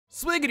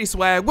Swiggity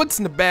swag, what's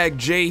in the bag?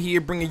 Jay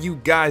here, bringing you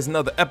guys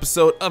another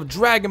episode of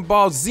Dragon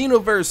Ball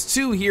XenoVerse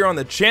 2 here on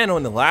the channel.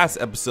 In the last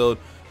episode,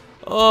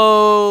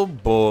 oh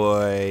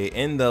boy,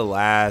 in the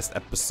last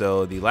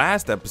episode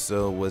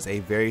was a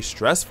very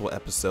stressful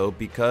episode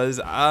because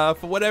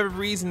for whatever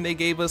reason they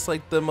gave us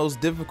like the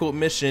most difficult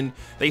mission.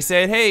 They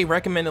said, hey,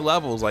 recommended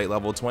levels like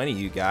level 20,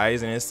 you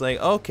guys, and it's like,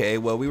 okay,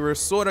 well, we were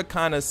sort of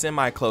kind of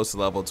semi close to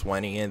level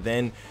 20, and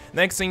then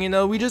next thing you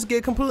know, we just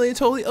get completely and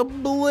totally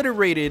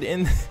obliterated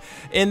in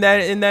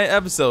that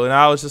episode. And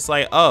I was just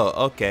like,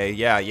 oh, okay,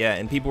 yeah,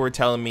 and people were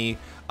telling me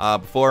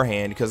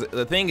beforehand, because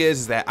the thing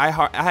is that I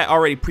had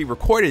already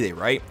pre-recorded it,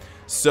 right?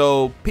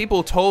 So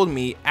people told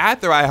me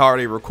after I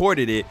already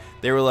recorded it,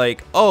 they were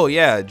like, oh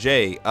yeah,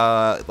 Jay,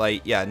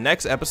 like, yeah,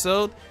 next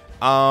episode,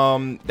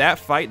 that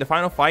fight, the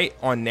final fight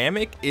on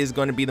Namek, is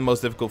going to be the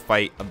most difficult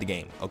fight of the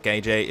game.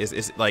 Okay, Jay,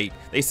 it's like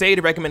they say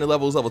the recommended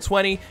level is level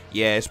 20.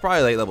 Yeah, it's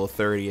probably like level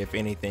 30 if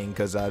anything,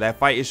 because that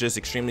fight is just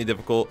extremely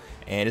difficult,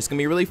 and it's gonna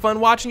be really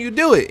fun watching you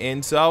do it.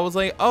 And so I was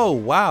like, oh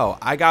wow,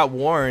 I got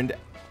warned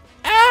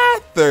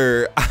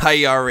after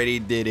I already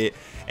did it,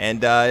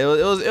 and it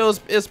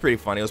was pretty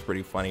funny. It was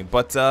pretty funny.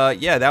 But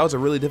yeah, that was a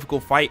really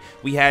difficult fight.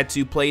 We had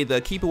to play the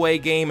keep away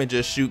game and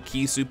just shoot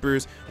key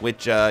supers,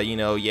 which you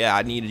know, yeah,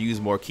 I need to use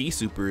more key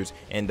supers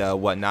and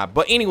whatnot.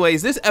 But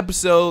anyways, this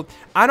episode,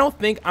 I don't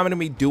think I'm gonna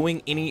be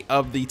doing any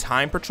of the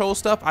time patrol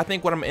stuff. I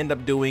think what I'm gonna end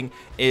up doing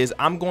is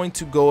I'm going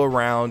to go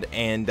around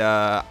and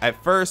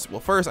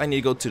first I need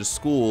to go to the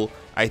school,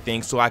 I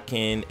think, so I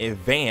can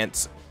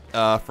advance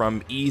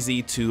from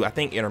easy to, I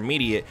think,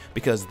 intermediate,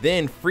 because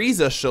then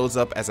Frieza shows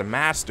up as a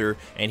master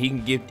and he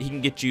can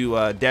get you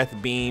death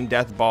beam,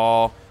 death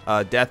ball,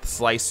 death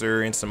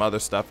slicer, and some other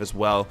stuff as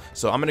well.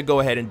 So I'm gonna go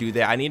ahead and do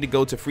that. I need to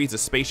go to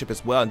Frieza's spaceship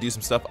as well and do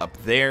some stuff up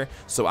there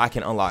so I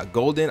can unlock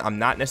Golden. I'm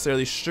not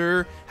necessarily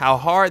sure how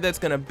hard that's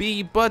gonna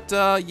be, but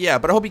yeah,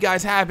 but I hope you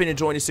guys have been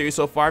enjoying the series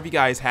so far. If you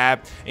guys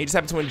have, and you just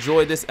happen to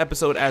enjoy this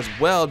episode as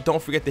well,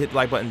 don't forget to hit the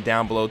like button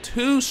down below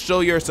to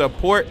show your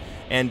support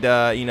and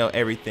you know,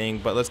 everything.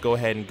 But let's go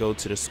ahead and go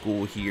to the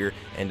school here,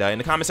 and in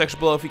the comment section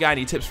below, if you got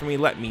any tips for me,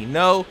 let me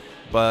know.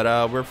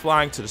 But we're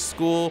flying to the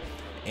school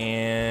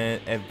and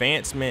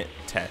advancement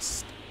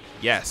test.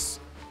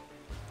 Yes.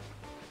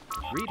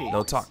 Reading.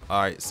 No talk.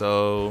 All right,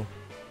 so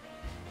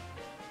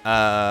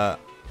I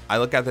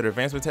look after the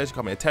advancement test. You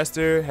call me a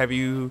tester. Have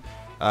you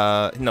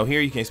no,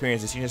 here you can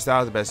experience the teaching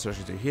styles, the best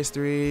social through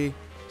history,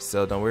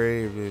 so don't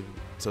worry.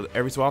 So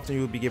every so often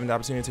you will be given the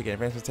opportunity to take an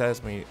advancement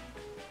test when you...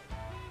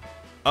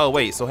 Oh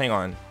wait, so hang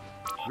on.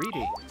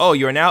 Reading. Oh,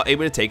 you are now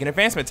able to take an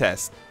advancement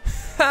test.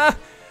 All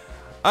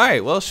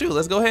right, well shoot,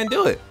 let's go ahead and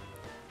do it.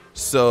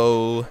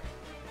 So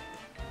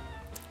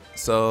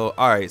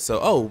all right, so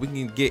oh, we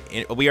can get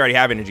in, we already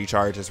have energy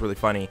charge. That's really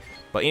funny.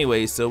 But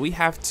anyway, so we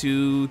have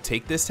to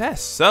take this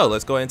test. So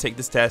let's go ahead and take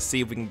this test,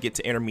 see if we can get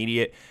to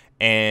intermediate.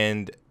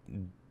 And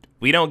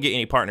we don't get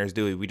any partners,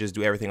 do we? We just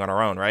do everything on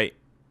our own, right?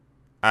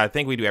 I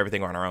think we do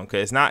everything on our own,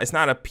 because it's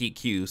not a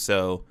PQ.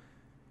 So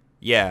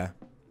yeah.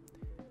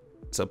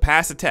 So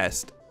pass the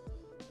test.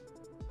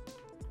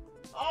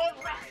 All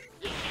right,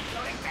 this is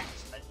your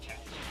advancement test.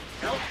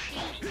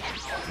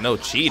 No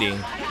cheating.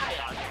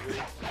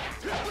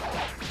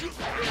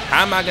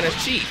 How am I gonna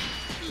cheat?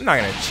 I'm not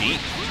gonna cheat.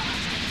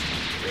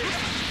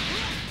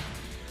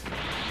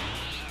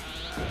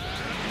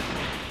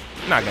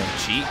 I'm not gonna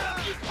cheat.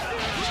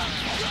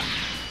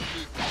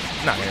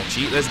 I'm not gonna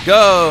cheat. Let's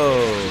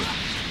go.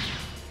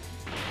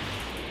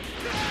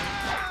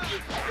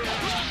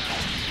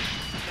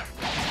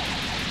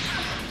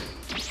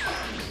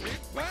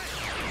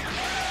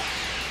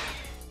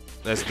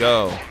 Let's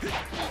go. All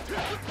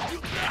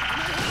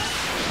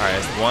right,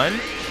 that's one.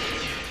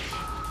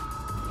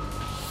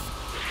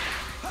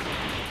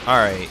 All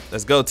right,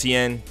 let's go,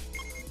 Tien.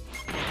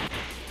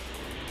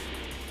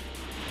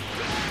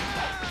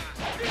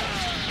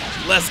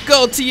 Let's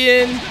go,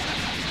 Tien.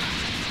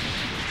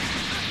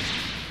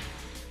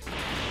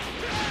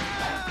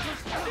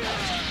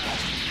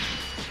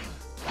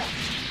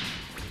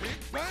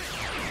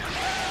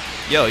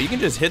 Yo, you can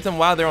just hit them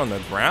while they're on the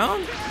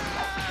ground?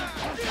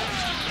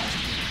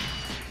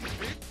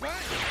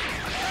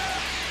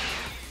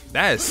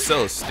 That is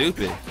so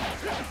stupid.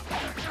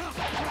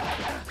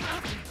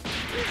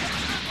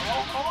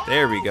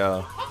 There we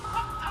go.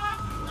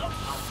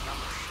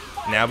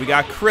 Now we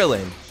got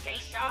Krillin.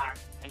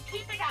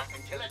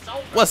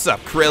 What's up,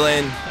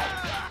 Krillin?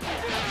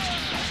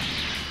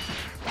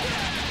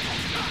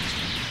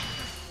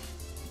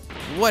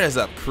 What is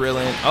up,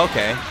 Krillin?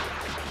 Okay.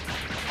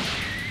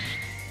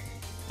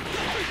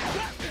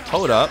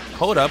 Hold up.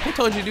 Who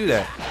told you to do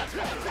that?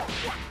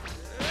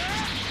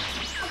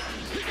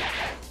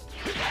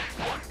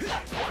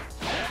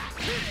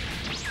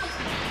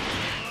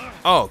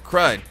 Oh,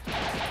 crud.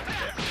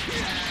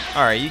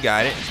 All right, you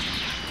got it.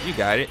 You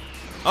got it.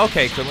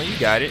 Okay, Krillin, you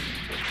got it.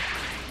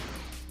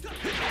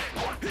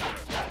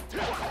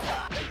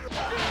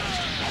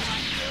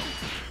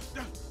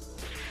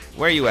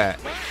 Where you at?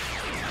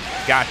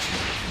 Got you.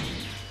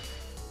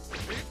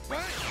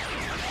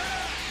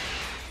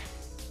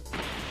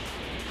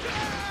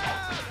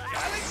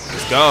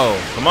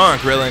 go. Come on,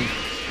 Krillin.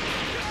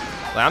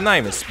 Like, I'm not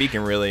even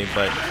speaking really,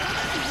 but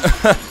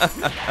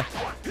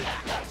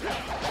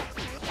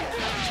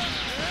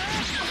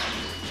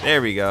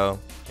there we go.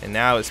 And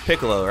now it's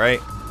Piccolo, right?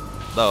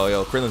 Oh,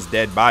 yo, Krillin's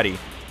dead body.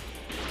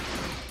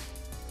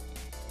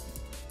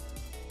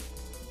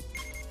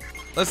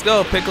 Let's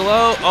go,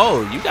 Piccolo.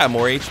 Oh, you got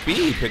more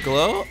HP,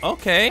 Piccolo.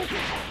 Okay.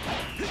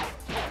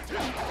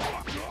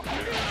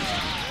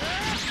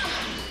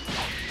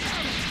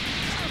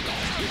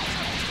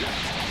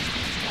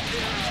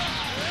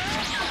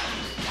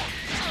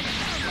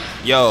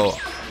 Yo,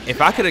 if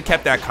I could have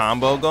kept that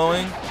combo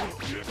going.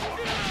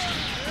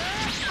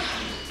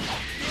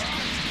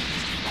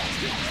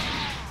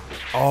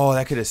 Oh,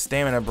 that could have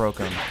stamina broke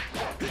him.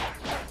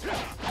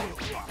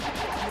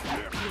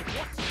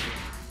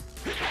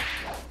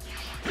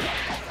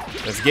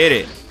 Let's get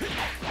it.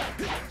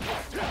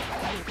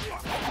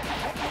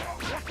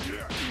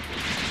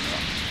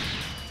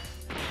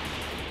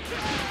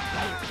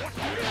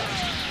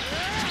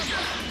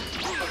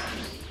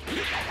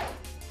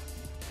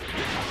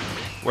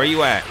 Where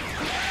you at?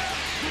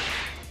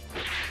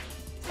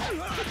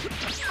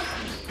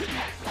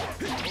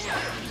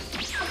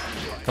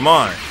 Come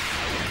on.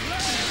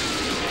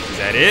 Is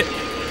that it?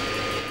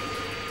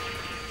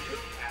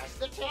 Pass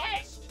the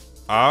test.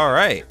 All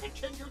right.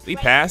 We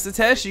passed the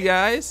test, you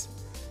guys.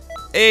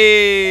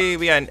 Hey,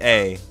 we got an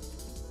A.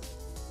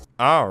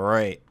 All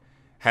right.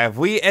 Have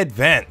we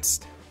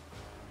advanced?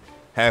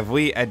 Have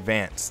we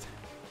advanced?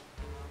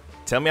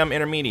 Tell me I'm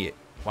intermediate.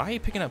 Why are you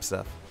picking up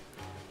stuff?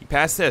 You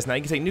passed this. Now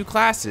you can take new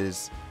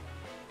classes.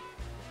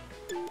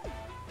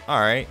 All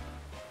right.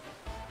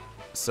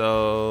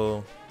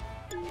 So,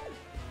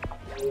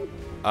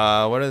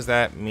 what does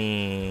that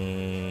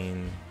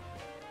mean?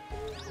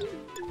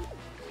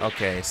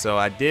 Okay, so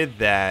I did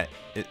that.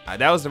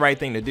 That was the right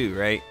thing to do,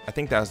 right? I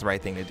think that was the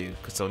right thing to do.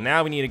 So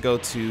now we need to go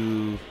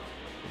to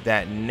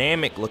that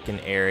Namek looking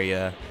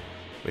area,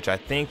 which I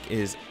think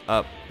is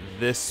up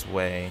this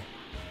way.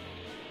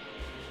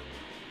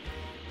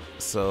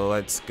 So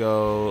let's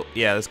go.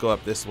 Yeah, let's go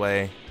up this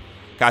way.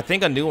 I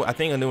think a new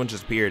one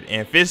just appeared.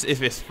 And if it's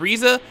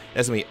Frieza,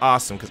 that's gonna be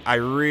awesome because I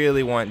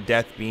really want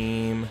Death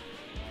Beam.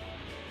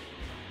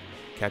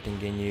 Captain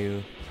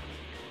Ginyu.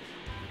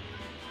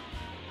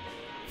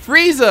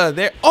 Frieza,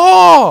 there.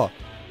 Oh,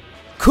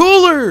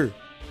 Cooler.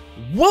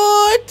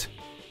 What?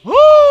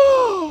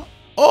 Oh,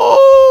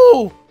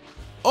 oh,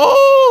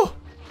 oh.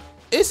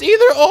 It's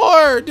either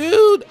or,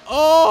 dude.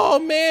 Oh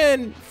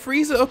man,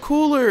 Frieza or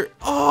Cooler.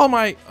 Oh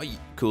my.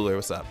 Cooler,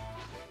 what's up?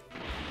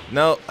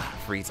 No,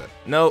 Frieza.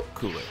 No,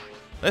 Cooler.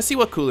 Let's see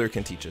what Cooler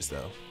can teach us,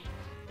 though.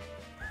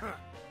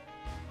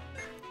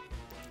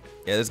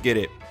 Yeah, let's get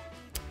it.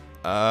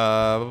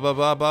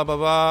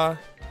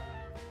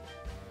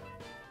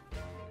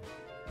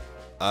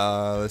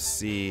 Let's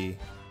see.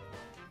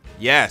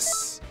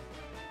 Yes.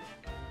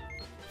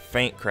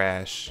 Faint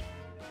Crash.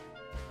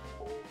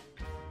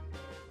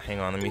 Hang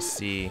on, let me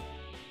see.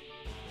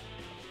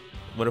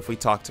 What if we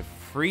talk to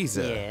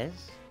Frieza?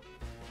 Yes.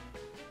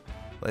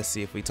 Let's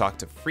see if we talk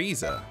to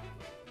Frieza.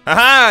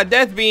 Haha,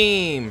 Death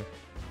Beam!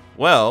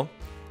 Well,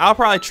 I'll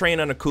probably train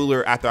on a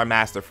Cooler after I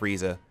master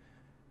Frieza.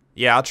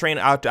 Yeah, I'll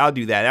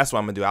do that. That's what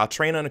I'm gonna do. I'll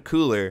train on a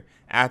Cooler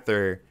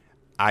after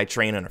I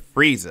train on a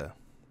Frieza.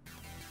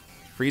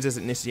 Frieza's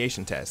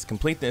initiation test.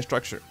 Complete the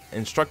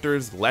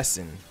instructor's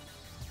lesson.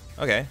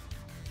 Okay.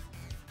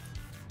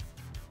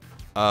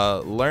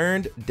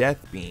 Learned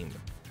Death Beam.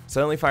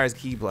 Suddenly fires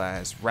Ki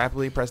Blast.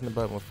 Rapidly pressing the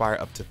button will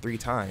fire up to 3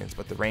 times,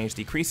 but the range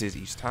decreases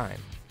each time.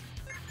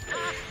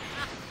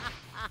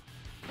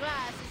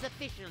 Class is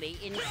officially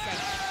in session.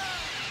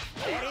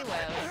 Very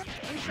well.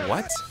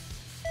 What?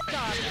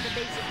 Start with the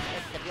basic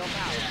test of your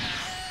power.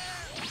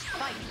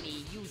 Fight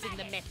me using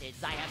the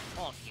methods I have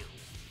taught you.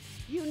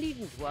 You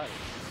needn't worry.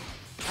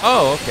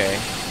 Oh, okay.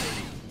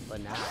 For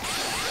now.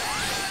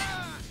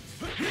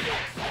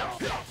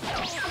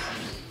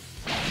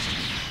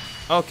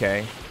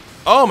 Okay.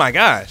 Oh my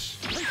gosh.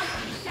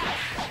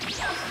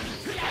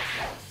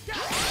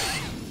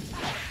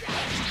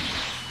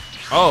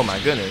 Oh my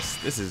goodness.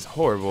 This is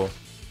horrible.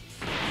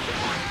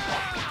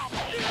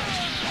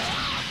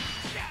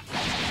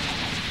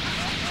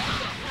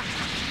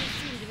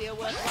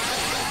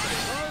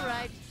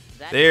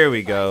 There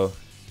we go.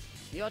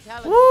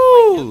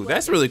 Woo!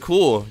 That's really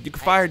cool. You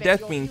can fire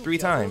Death Beam 3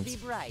 times.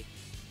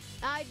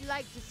 I'd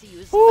like to see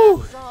you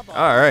Woo!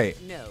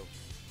 Alright. No.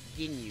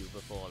 Ginyu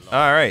before long.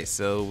 Alright,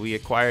 so we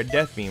acquired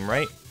Death Beam,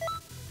 right?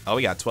 Oh,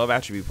 we got 12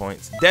 attribute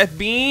points. Death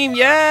Beam,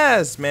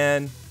 yes,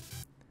 man.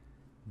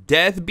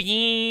 Death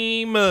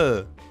Beam.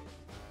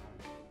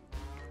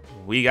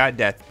 We got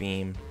Death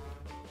Beam.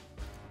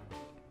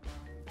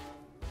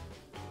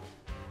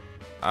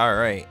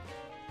 Alright.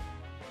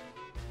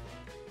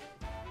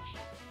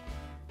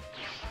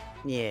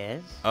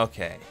 Yes.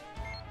 Okay.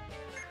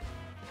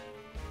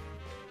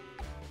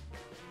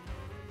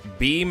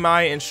 Be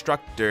my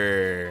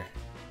instructor.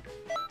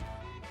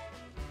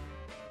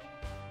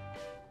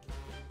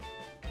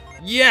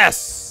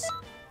 Yes.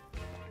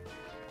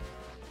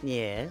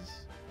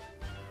 Yes.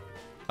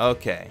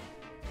 Okay.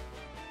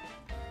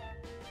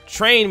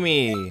 Train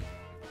me.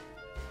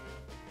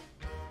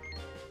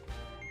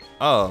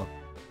 Oh.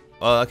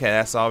 Well, okay,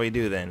 that's all we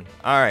do then.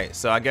 Alright,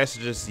 so I guess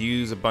just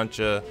use a bunch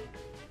of...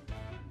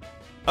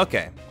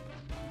 Okay.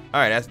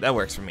 Alright, that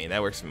works for me.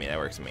 That works for me. That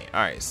works for me.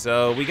 Alright,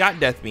 so we got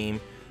Death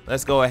Beam.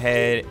 Let's go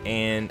ahead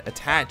and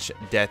attach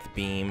Death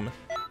Beam,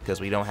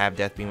 because we don't have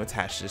Death Beam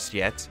attached just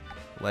yet.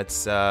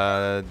 Let's,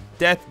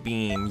 Death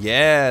Beam.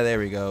 Yeah, there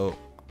we go.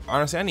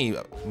 Honestly, I need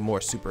more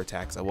super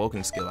attacks.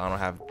 Awoken skill. I don't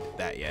have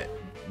that yet.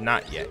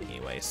 Not yet,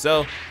 anyway.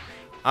 So,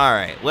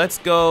 alright, let's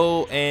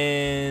go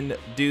and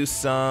do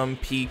some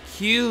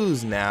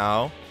PQs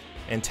now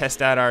and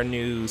test out our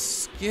new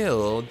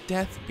skill,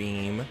 Death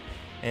Beam.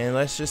 And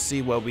let's just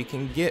see what we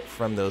can get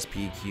from those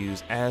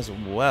PQs as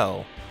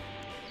well.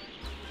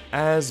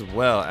 As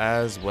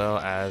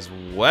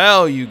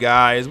well, you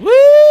guys.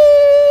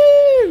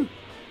 Woo!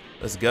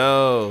 Let's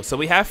go. So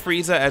we have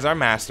Frieza as our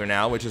master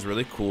now, which is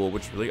really cool,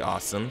 which is really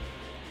awesome.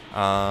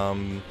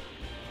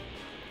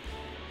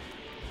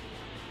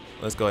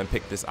 Let's go ahead and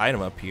pick this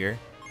item up here.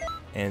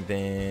 And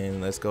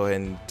then let's go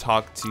ahead and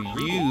talk to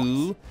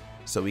you.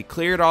 So we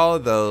cleared all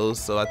of those.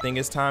 So I think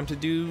it's time to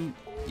do...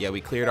 Yeah,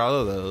 we cleared all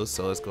of those.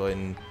 So let's go ahead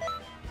and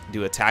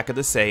do Attack of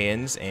the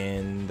Saiyans.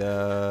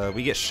 And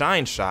we get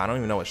Shine Shot. I don't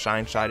even know what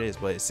Shine Shot is,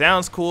 but it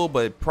sounds cool,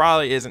 but it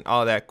probably isn't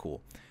all that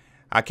cool.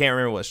 I can't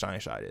remember what Shine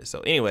Shot is. So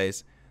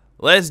anyways,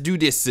 let's do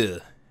this.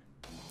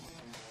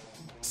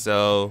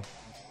 So...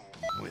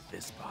 With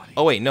this body.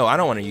 Oh wait, no, I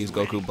don't want to use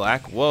Goku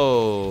Black.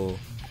 Whoa.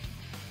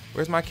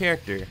 Where's my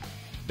character?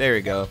 There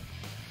we go.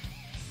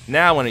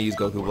 Now I want to use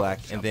Goku Black.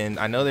 And then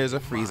I know there's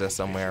a Frieza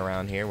somewhere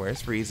around here.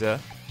 Where's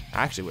Frieza?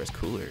 Actually, where's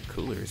Cooler?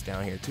 Cooler is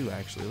down here too,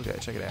 actually. Look at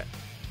it, check it out.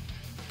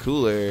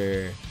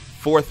 Cooler.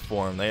 Fourth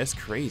form. That's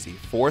crazy.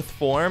 Fourth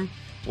form?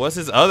 What's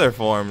his other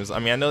forms? I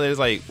mean, I know there's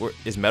like...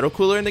 Is Metal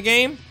Cooler in the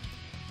game?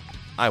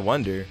 I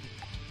wonder.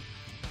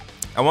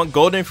 I want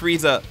Golden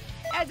Frieza.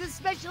 As a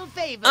special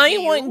favor, I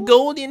want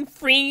Golden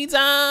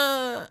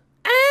Frieza.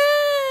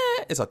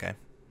 Ah! It's okay.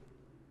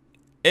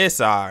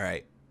 It's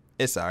alright.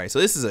 It's alright. So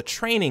this is a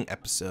training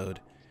episode.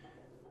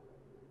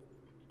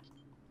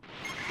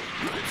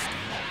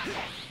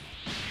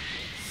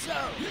 So,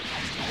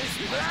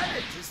 this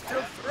planet is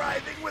still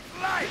thriving with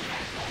life.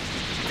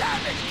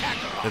 Damn it,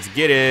 Kakarot. Let's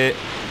get it.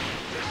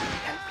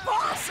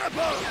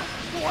 Impossible.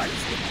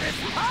 What's with this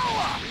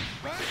power?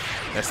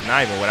 That's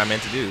not even what I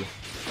meant to do.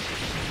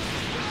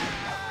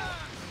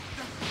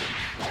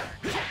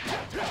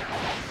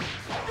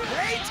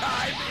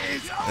 Playtime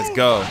is over. Let's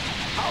go.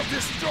 I'll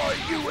destroy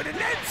you in an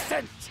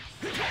instant.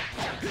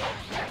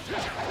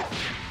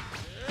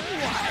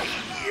 Why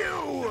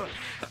you?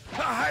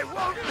 I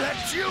won't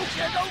let you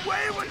get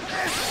away with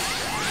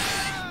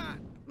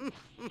this.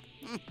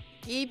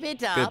 Keep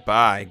it up.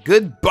 Goodbye.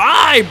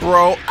 Goodbye,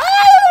 bro.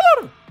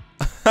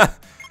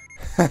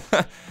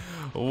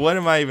 What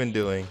am I even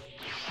doing?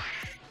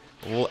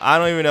 Well, I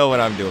don't even know what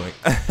I'm doing.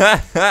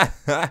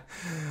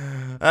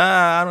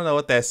 I don't know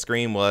what that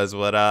scream was,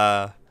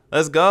 but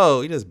let's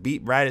go. He just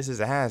beat Raditz'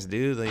 ass,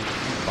 dude. Like,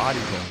 he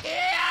bodied him.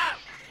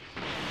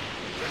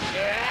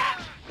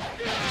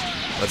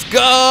 Let's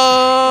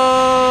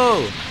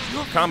go!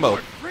 Combo.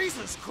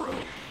 Frieza's crew.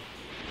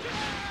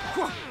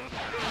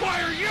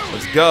 Why are you?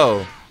 Let's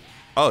go.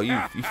 Oh, you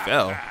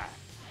fell.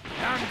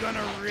 I'm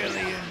gonna really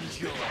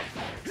enjoy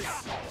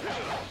this.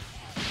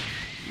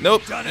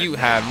 Nope, you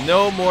have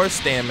no more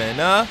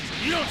stamina.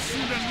 You don't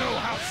seem to know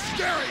how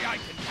scary I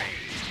can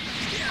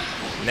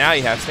be. Now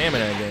you have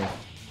stamina again.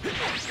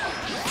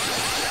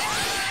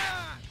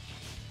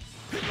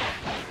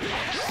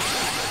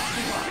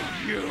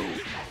 You.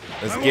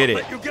 Let's I get won't it.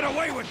 let you get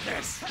away with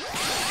this.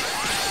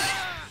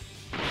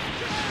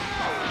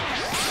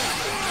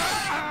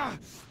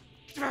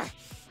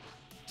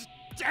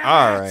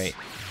 All right.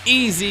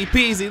 Easy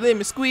peasy,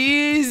 lemon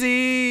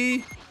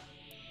squeezy.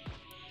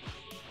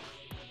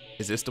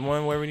 Is this the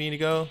one where we need to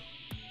go?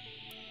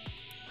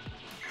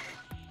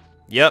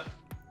 Yep.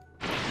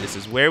 This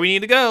is where we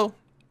need to go.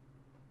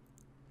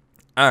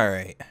 All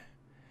right.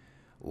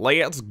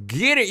 Let's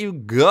get it, you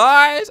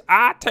guys.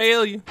 I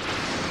tell you.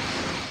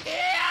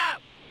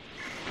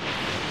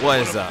 What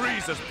is up?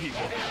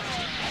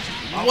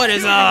 What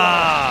is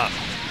up?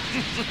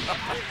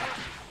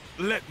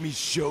 Let me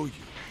show you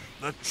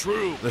the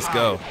true Let's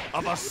power go.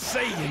 of a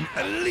Saiyan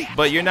elite.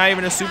 But you're not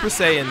even a Super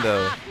Saiyan,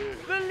 though.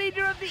 The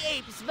leader of the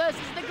apes versus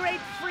the great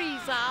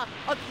Frieza.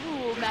 A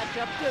cruel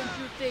matchup, don't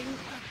you think?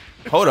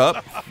 Hold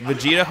up.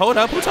 Vegeta, hold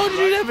up. Who told you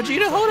to do that,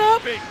 Vegeta? Hold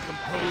up. Big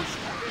composure.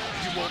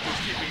 You won't be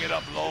keeping it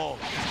up long.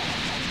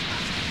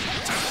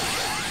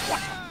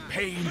 What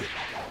pain.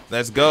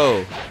 Let's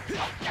go.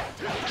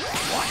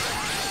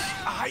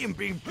 I am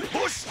being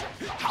pushed.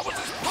 How is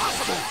this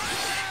possible?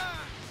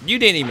 You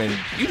didn't even,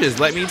 you just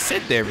let me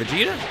sit there,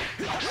 Vegeta.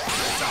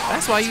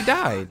 That's why you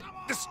died.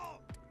 This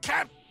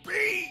can't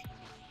be.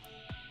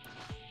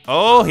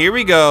 Oh, here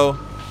we go.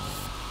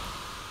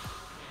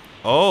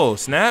 Oh,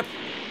 snap.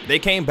 They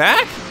came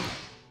back?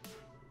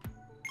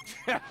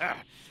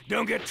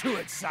 Don't get too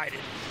excited.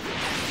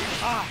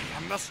 I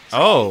am the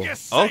Oh,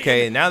 strongest Saiyan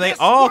okay. Now they this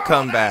all world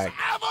come has back.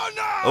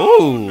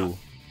 Ooh,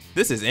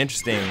 this is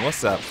interesting.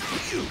 What's up?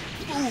 You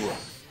fool!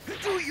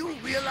 Do you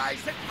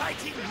realize that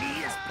fighting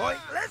me is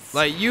pointless?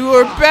 Like, you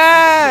are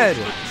bad.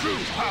 The true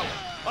power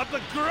of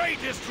the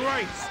greatest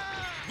race,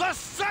 the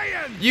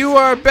Saiyans. You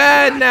are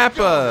bad,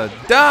 Nappa.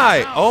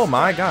 Die. Oh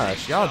my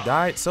gosh, y'all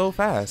died so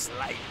fast.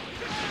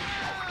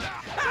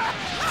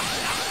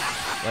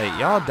 Like,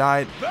 y'all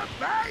died.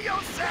 Prepare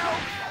yourself!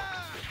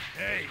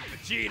 Hey,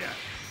 Vegeta.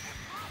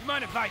 You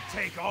mind if I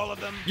take all of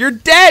them? You're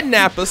dead,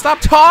 Nappa. Stop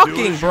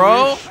talking,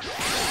 bro.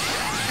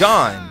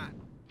 Gone.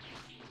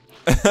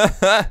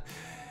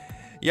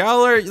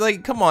 Y'all are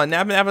like, come on,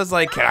 Nappa's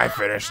like, can I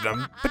finish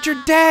them? But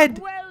you're dead.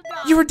 Well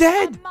done. You were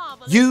dead.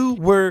 Marvelous. You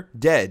were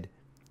dead.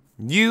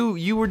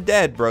 You were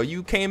dead, bro.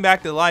 You came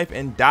back to life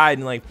and died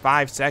in like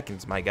 5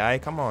 seconds, my guy.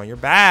 Come on, you're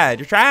bad.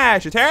 You're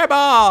trash. You're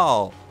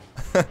terrible.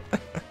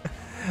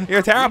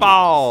 You're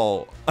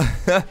terrible.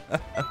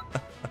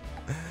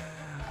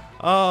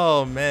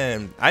 Oh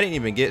man, I didn't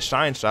even get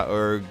Shine Shot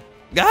or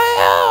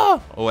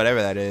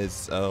whatever that is.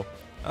 So,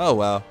 oh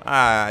well.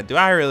 Do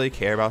I really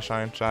care about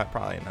Shine Shot?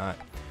 Probably not.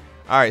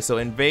 All right, so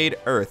invade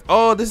Earth.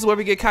 Oh, this is where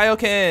we get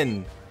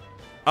Kaioken.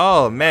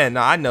 Oh man,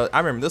 no, I know. I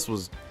remember this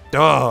was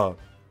duh.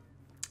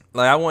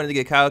 Like, I wanted to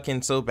get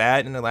Kaioken so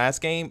bad in the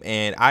last game,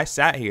 and I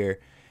sat here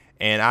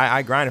and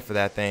I grinded for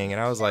that thing,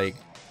 and I was like,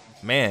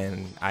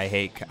 man, I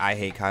hate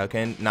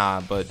Kaioken.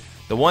 Nah, but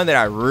the one that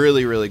I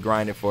really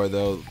grinded for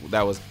though,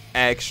 that was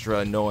extra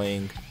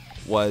annoying,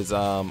 was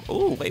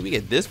oh wait, we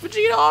get this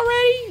Vegeta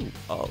already?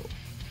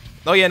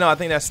 Oh yeah, no, I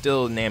think that's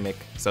still Namek,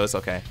 so it's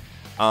okay.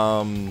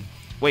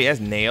 Wait,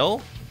 that's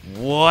Nail?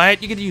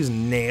 What? You get to use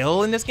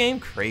Nail in this game?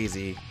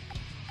 Crazy.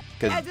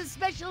 As a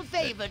special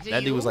favor to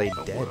That you. dude was like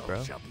dead,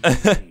 bro.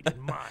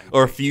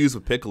 Or fused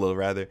with Piccolo,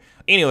 rather.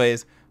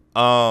 Anyways,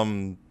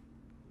 I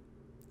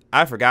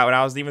forgot what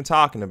I was even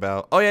talking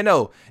about. Oh yeah,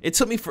 no, it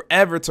took me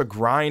forever to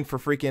grind for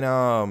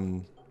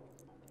freaking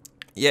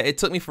yeah, it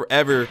took me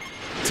forever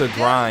to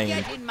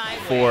grind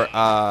for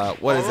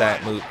what is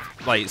that move?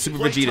 Like Super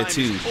Vegeta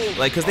 2.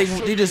 Like, cause they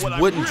just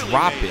wouldn't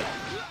drop it.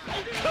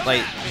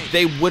 Like,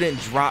 they wouldn't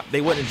drop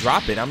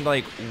it. I'm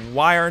like,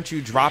 why aren't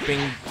you dropping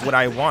what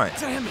I want?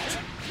 Damn it.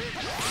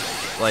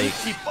 Like,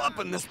 Keep up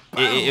in this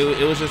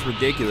it was just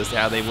ridiculous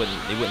how they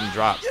wouldn't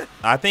drop.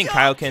 I think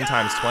Kaioken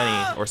times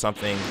 20 or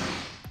something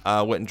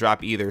wouldn't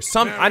drop either.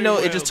 I know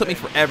it just took me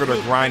forever to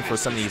grind for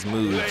some of these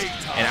moves,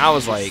 and I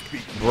was like,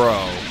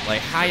 bro,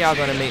 like, how y'all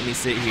gonna make me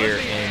sit here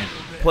and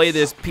play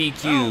this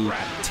PQ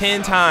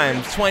 10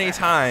 times, 20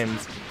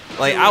 times?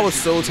 Like, I was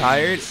so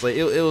tired. Like,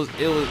 it was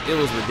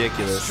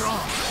ridiculous.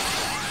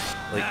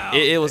 Like,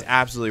 it was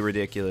absolutely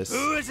ridiculous.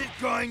 Who is it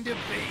going to be?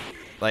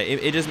 Like,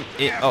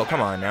 oh,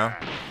 come on now.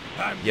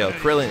 Yo,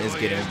 Krillin is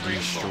getting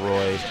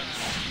destroyed.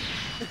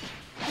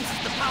 This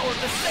is the power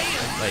of the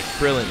Saiyans. Like,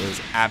 Krillin is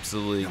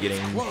absolutely getting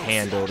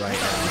handled right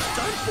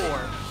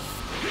now.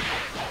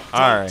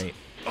 Alright.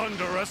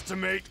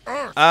 Underestimate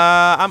Earth.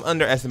 I'm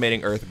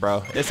underestimating Earth,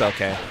 bro. It's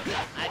okay.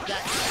 I've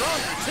got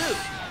stronger too.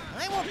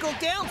 I won't go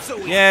down so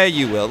easy. Yeah,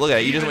 you will. Look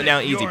at it. You just went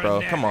down easy,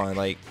 bro. Come on,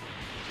 like.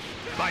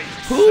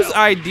 Whose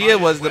idea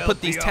was to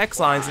put these text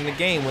lines in the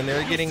game when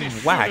they're getting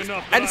whacked?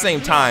 At the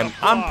same time,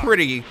 I'm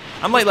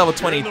like level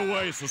 20.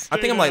 I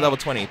think I'm like level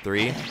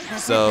 23.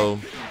 So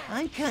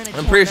I'm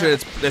pretty sure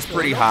that's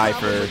pretty high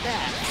for.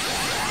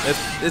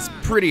 It's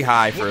pretty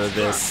high for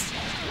this.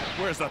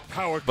 Where's the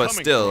power But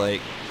coming still, from?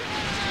 like.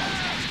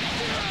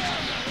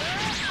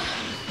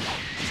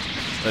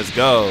 Let's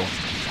go.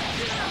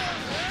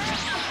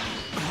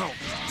 Oh,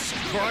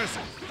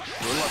 surprising.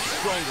 You're a lot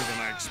stronger than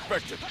I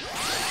expected.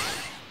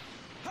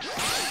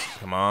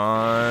 Come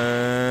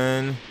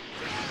on.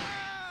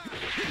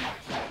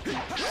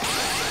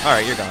 All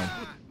right, you're gone.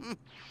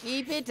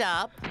 Keep it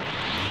up.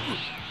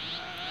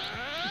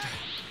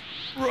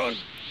 Run,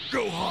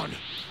 Gohan.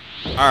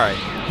 All right,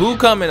 who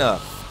coming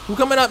up? Who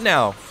coming up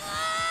now?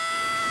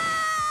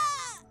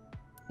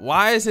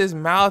 Why is his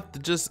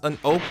mouth just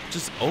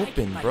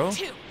open, bro?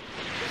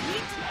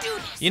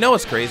 You know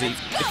what's crazy?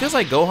 It feels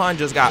like Gohan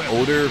just got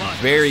older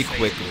very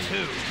quickly.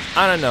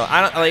 I don't know.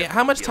 Like,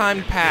 how much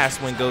time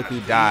passed when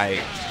Goku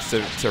died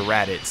to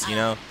Raditz, you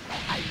know?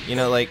 You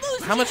know, like,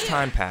 how much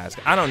time passed?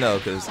 I don't know,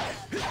 cause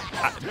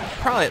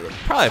probably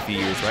a few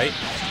years, right?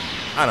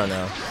 I don't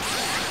know.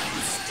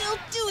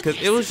 Cause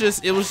it was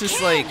just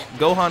like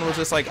Gohan was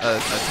just like a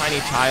tiny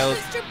child,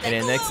 and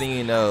then next thing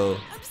you know,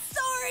 I'm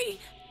sorry.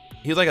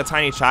 he was like a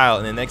tiny child,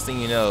 and then next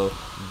thing you know,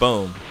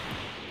 boom.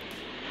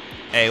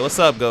 Hey, what's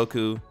up,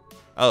 Goku?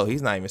 Oh,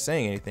 he's not even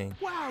saying anything.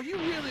 Wow, you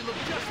really look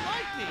just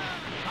like me.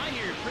 I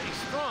hear you're pretty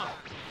strong.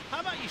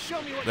 How about you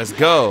show me what Let's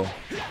go.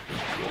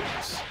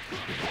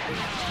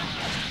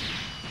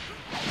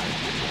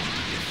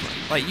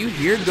 Like, you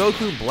hear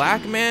Goku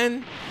Black,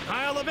 man?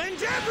 I'll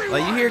avenge everyone.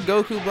 Like, you hear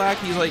Goku Black,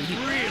 he's like,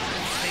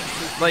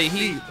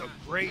 The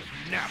great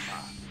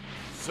Nappa.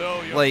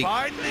 So you're like,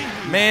 finally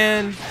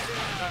man.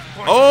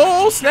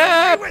 Oh,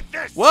 snap.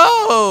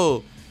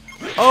 Whoa.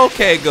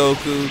 Okay,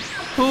 Goku.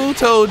 Who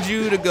told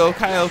you to go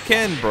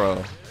Kaioken,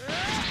 bro?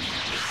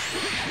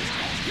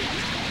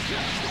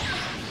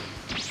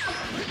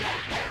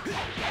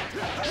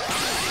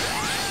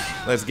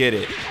 Let's get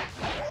it.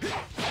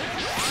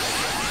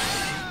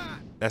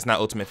 That's not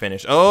ultimate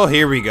finish. Oh,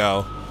 here we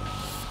go.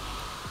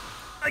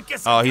 I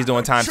guess Oh, he's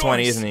doing times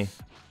 20, isn't he?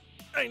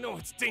 I know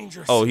it's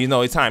dangerous. Oh, he's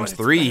times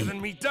but 3. It's better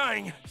than me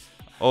dying.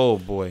 Oh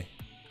boy.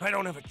 I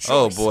don't have a choice.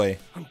 Oh boy.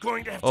 I'm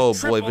going to have Oh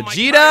to boy, triple my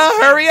Vegeta, Kaio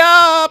hurry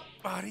up!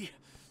 Body,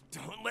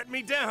 don't let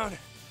me down.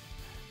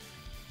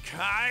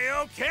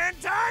 Kaioken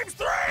times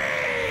 3!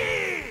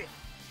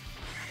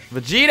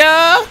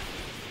 Vegeta!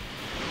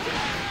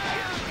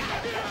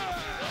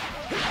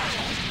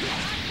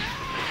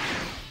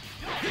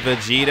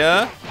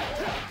 Vegeta.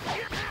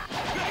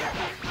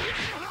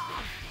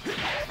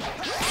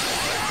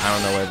 I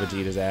don't know where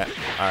Vegeta's at.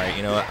 Alright,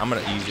 you know what? I'm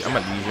gonna use your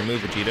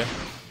move, Vegeta.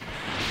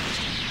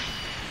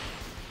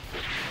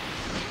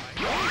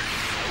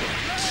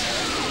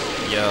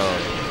 Yo.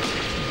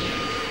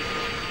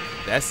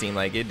 That seemed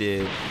like it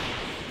did.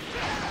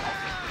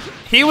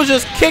 He was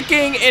just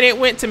kicking and it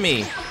went to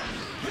me.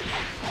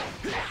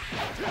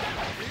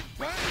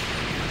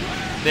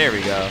 There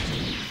we go.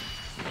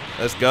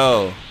 Let's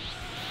go.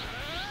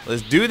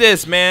 Let's do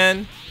this,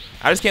 man.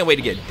 I just can't wait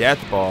to get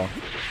Death Ball.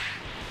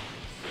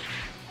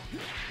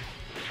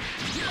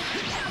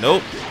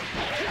 Nope.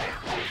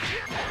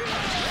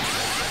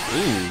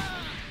 Ooh.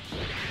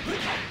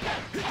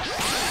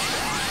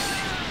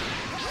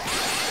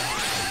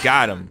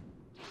 Got him.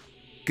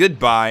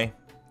 Goodbye.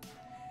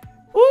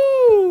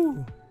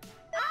 Woo.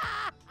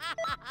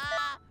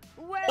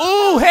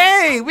 Ooh,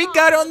 hey, we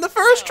got it on the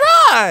first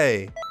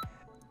try.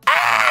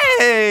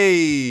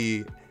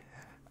 Hey.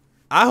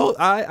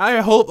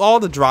 I hope all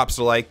the drops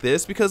are like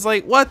this because,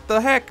 like, what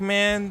the heck,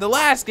 man? The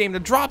last game, the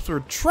drops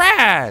were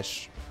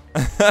trash.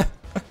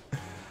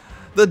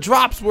 The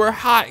drops were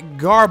hot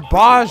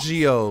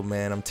garbaggio,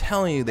 man. I'm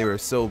telling you, they were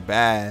so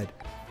bad.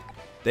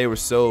 They were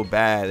so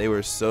bad. They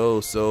were so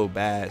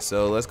bad.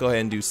 So let's go ahead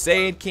and do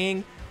Saiyan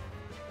King.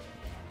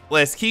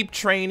 Let's keep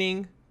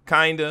training,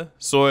 kinda,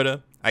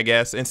 sorta, I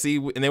guess, and see.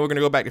 And then we're gonna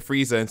go back to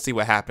Frieza and see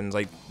what happens.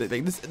 Like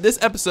this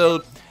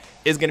episode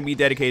is gonna be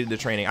dedicated to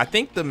training. I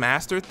think the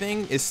master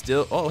thing is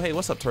still. Oh, hey,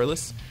 what's up,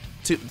 Turles?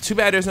 Too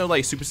bad there's no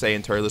like Super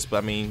Saiyan Turles, but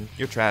I mean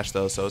you're trash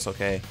though, so it's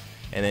okay.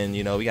 And then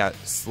you know we got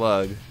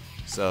Slug,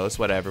 so it's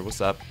whatever.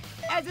 What's up?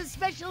 As a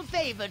special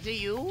favor to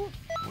you.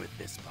 With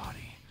this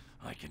body,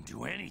 I can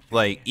do anything.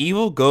 Like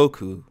evil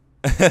Goku.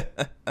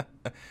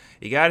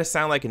 You gotta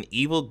sound like an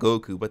evil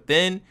Goku, but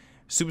then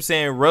Super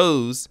Saiyan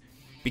Rose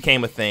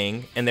became a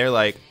thing, and they're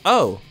like,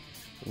 oh,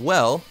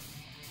 well,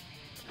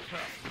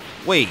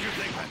 wait,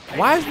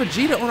 why is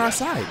Vegeta on our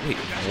side? Wait,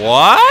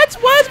 what?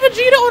 Why is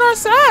Vegeta on our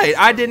side?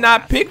 I did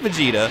not pick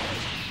Vegeta,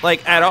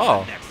 like, at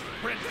all. Next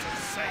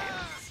Princess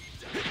Saiyans.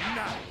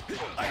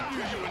 I knew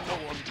you would know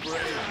I'm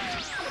brave.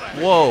 But I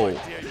had Whoa. no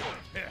idea you were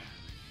here.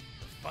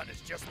 The fun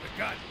has just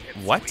begun.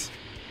 What? pipsqueak.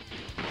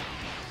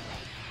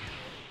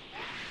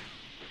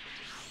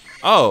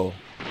 Oh.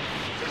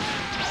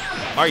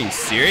 Are you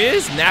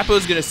serious?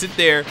 Nappa's gonna sit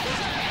there.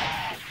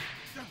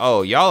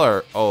 Oh,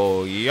 y'all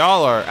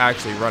are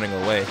actually running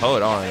away.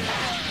 Hold on.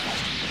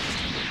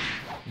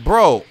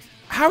 Bro,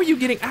 how are you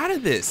getting out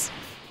of this?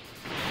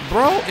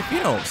 Bro, if you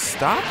don't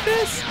stop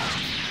this?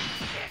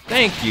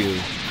 Thank you.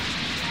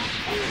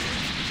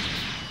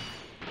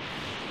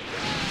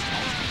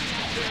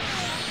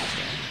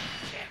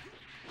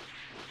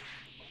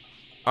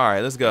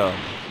 Alright, let's go.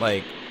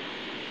 Like.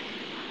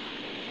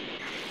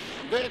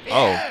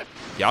 Oh,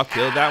 y'all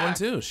killed that one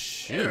too.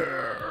 Shoot.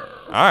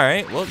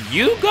 Alright, well,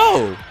 you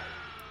go.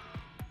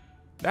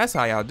 That's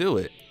how y'all do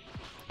it.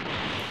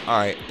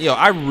 Alright, yo,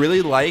 I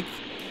really like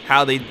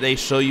how they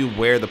show you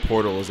where the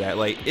portal is at.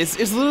 Like, it's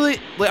literally,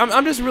 like,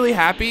 I'm just really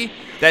happy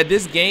that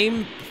this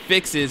game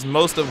fixes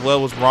most of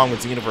what was wrong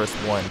with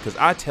XenoVerse 1. Because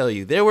I tell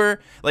you, there were,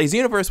 like,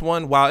 XenoVerse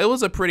 1, while it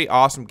was a pretty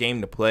awesome game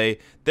to play,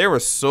 there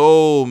were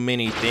so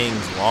many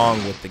things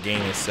wrong with the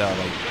game itself.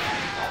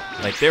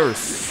 Like there were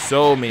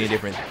so many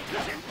different,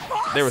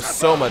 there was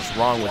so much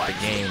wrong with the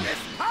game.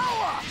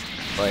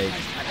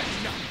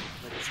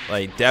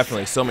 Like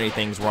definitely so many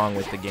things wrong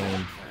with the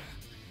game.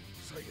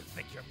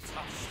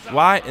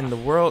 Why in the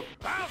world?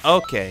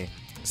 Okay,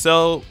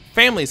 so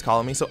family's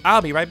calling me, so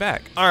I'll be right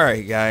back.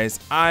 Alright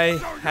guys, I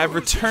have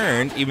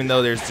returned, even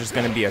though there's just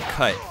gonna be a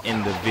cut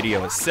in the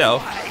video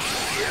itself.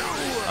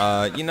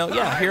 You know,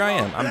 yeah, here I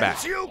am, I'm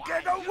back. You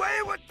get away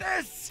with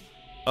this.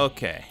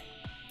 Okay.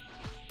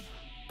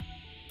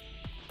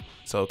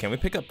 So can we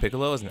pick up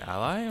Piccolo as an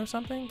ally or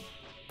something?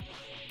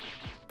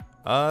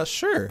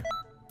 Sure.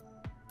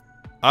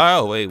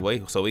 Oh,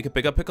 wait. So we could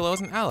pick up Piccolo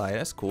as an ally.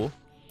 That's cool.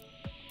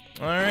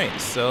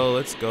 Alright, so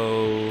let's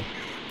go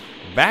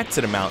back to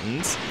the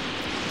mountains.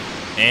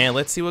 And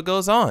let's see what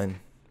goes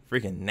on.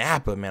 Freaking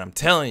Nappa, man, I'm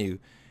telling you.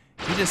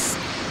 He just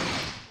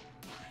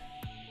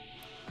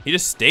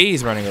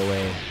stays running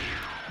away.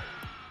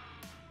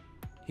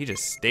 He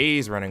just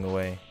stays running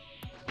away.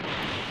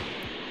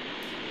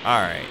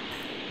 Alright.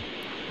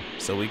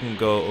 So we can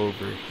go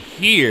over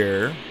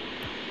here.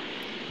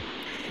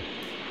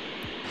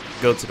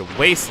 Go to the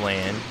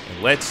wasteland.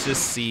 And let's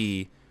just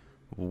see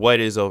what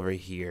is over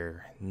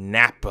here.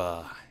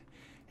 Nappa.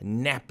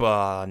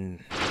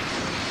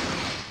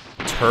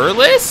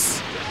 Turles?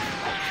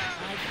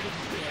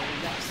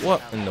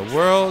 What in the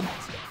world?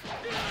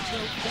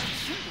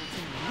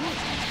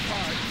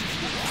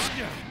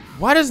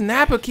 Why does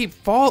Nappa keep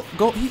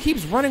he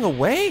keeps running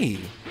away?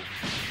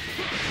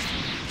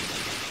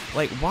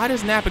 Like, why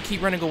does Nappa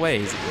keep running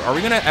away? Are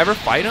we gonna ever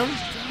fight him?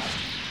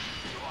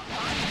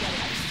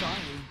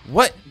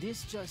 What?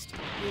 This just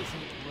isn't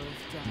worth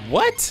dying.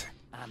 What?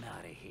 I'm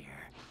out of here.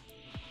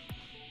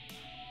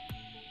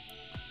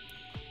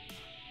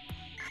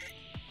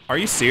 Are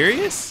you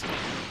serious?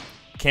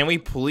 Can we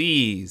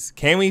please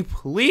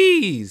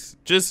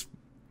just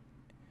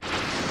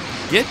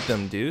get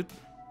them, dude?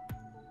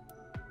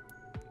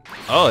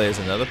 Oh, there's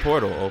another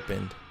portal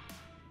opened.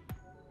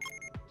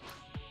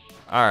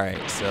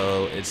 Alright,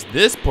 so it's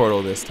this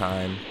portal this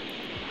time.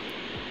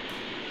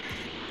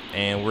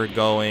 And we're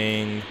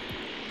going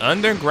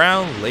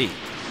underground lake.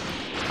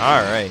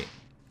 Alright.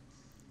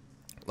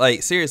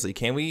 Like, seriously,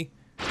 can we?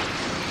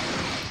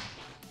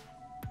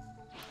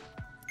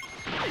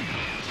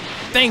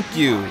 Thank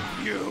you.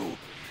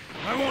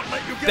 I won't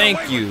let you get Thank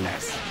away you. with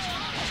this.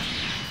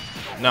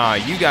 Nah,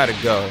 you gotta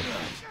go.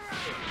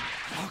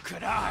 How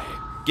could I?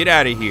 Get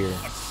out of here.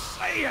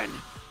 Saying.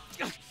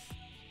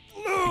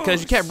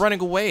 Because you kept running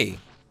away.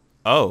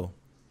 Oh.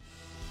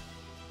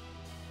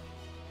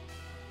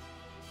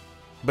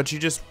 But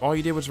all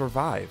you did was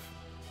revive.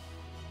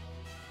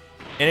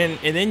 And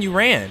then you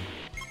ran.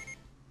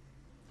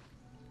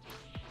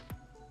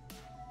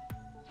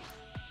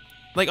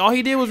 Like, all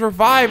he did was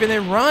revive and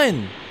then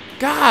run.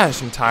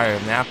 Gosh, I'm tired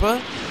of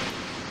Nappa.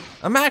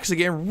 I'm actually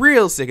getting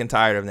real sick and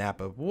tired of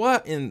Nappa.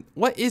 What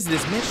is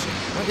this mission?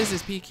 What is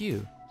this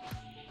PQ?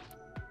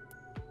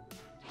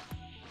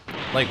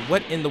 Like,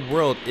 what in the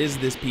world is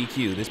this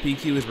PQ? This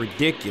PQ is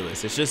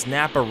ridiculous. It's just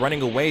Nappa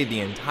running away the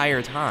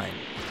entire time.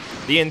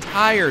 The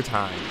entire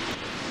time.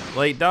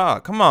 Like,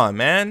 dog, come on,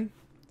 man.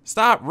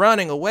 Stop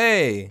running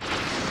away.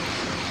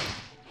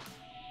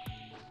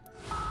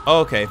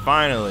 Okay,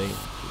 finally.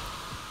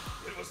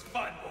 It was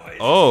fun, boys.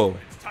 Oh.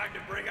 It's time to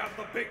bring out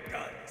the big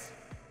guns.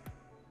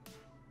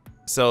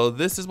 So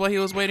this is what he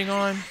was waiting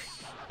on?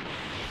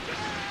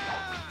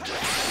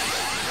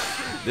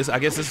 I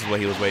guess this is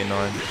what he was waiting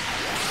on.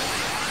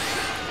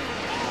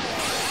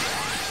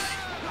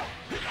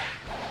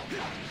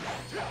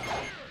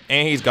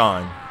 And he's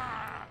gone.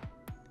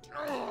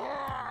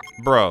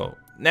 Bro,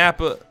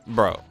 Nappa,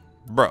 bro,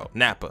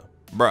 Nappa,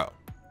 bro,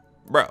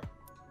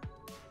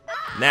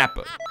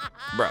 Nappa,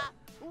 bro.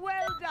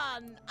 Well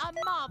done. A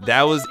marvelous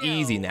That was show.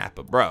 easy,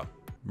 Nappa, bro.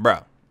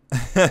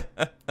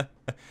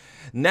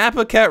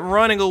 Nappa kept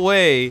running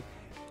away,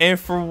 and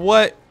for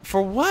what?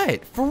 For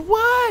what? For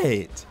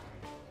what?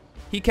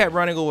 He kept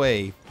running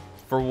away.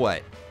 For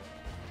what?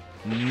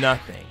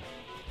 Nothing.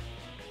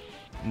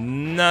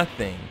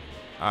 Nothing.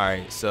 All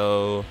right,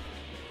 so.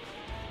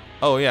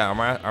 Oh yeah,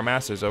 our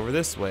master's over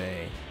this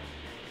way.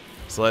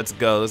 So let's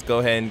go. Let's go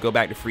ahead and go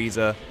back to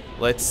Frieza.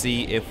 Let's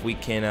see if we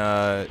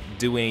can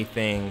do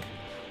anything.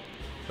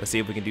 Let's see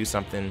if we can do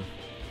something.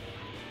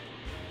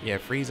 Yeah,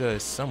 Frieza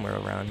is somewhere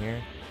around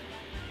here.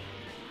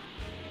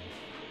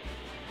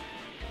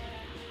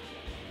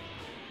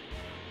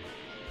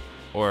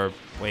 Or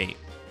wait.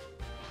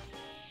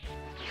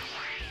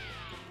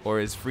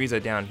 Or is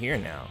Frieza down here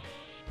now?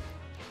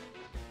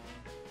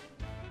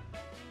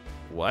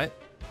 What?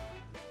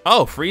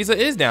 Oh, Frieza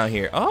is down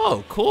here.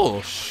 Oh,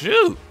 cool.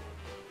 Shoot.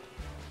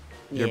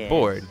 You're Yes.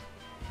 bored.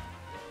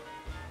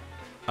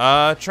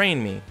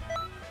 Train me.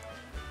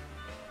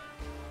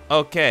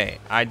 Okay,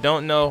 I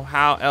don't know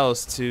how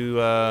else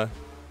to,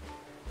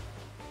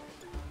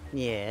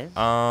 Yes.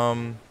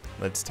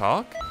 let's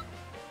talk.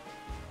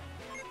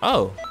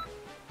 Oh.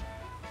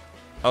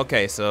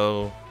 Okay,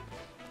 so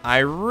I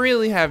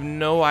really have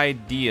no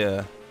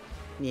idea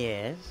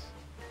Yes.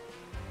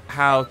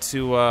 how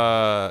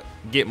to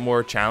get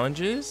more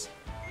challenges.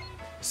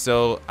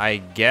 So I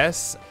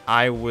guess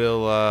I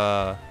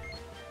will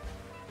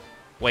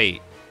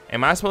wait.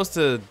 Am I supposed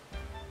to?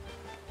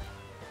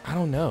 I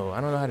don't know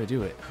how to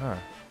do it, huh?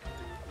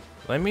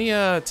 Let me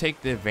take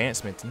the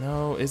advancement.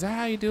 No, is that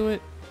how you do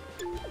it?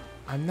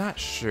 I'm not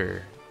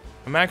sure.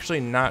 I'm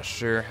actually not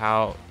sure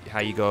how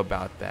you go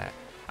about that.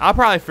 I'll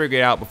probably figure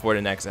it out before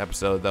the next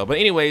episode, though. But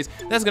anyways,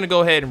 that's going to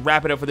go ahead and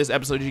wrap it up for this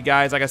episode, you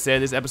guys. Like I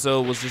said, this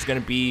episode was just going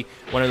to be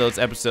one of those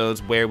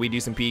episodes where we do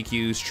some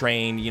PQs,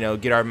 train, you know,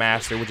 get our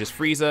master, which is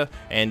Frieza,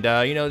 and,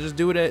 you know, just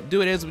do it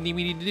as we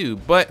need to do.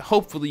 But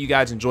hopefully you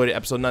guys enjoyed the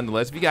episode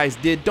nonetheless. If you guys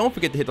did, don't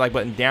forget to hit the like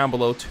button down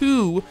below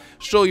to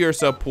show your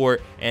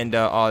support and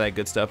all that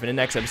good stuff. In the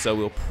next episode,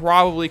 we'll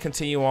probably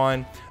continue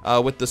on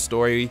with the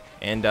story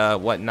and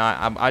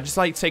whatnot. I just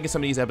like taking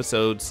some of these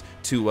episodes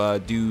to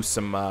do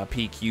some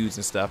PQs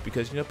and stuff,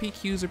 because you know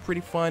PQs are pretty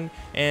fun,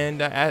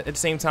 and at the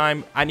same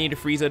time I need a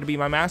Frieza to be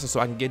my master so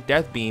I can get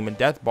Death Beam and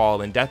Death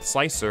Ball and Death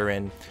Slicer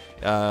and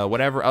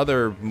whatever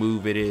other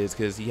move it is,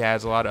 because he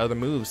has a lot of other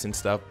moves and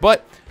stuff.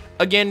 But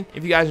Again,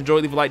 if you guys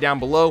enjoyed, leave a like down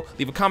below.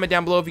 Leave a comment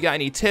down below if you got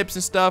any tips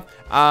and stuff.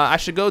 I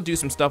should go do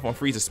some stuff on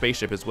Frieza's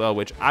spaceship as well,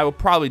 which I will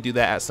probably do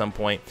that at some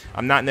point.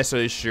 I'm not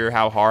necessarily sure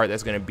how hard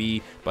that's going to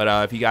be, but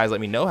if you guys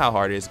let me know how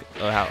hard it is,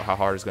 how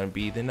hard it's going to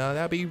be, then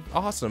that'd be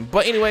awesome.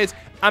 But anyways,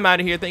 I'm out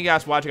of here. Thank you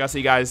guys for watching. I'll see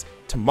you guys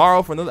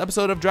tomorrow for another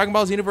episode of Dragon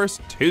Ball XenoVerse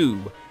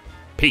 2.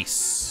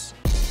 Peace.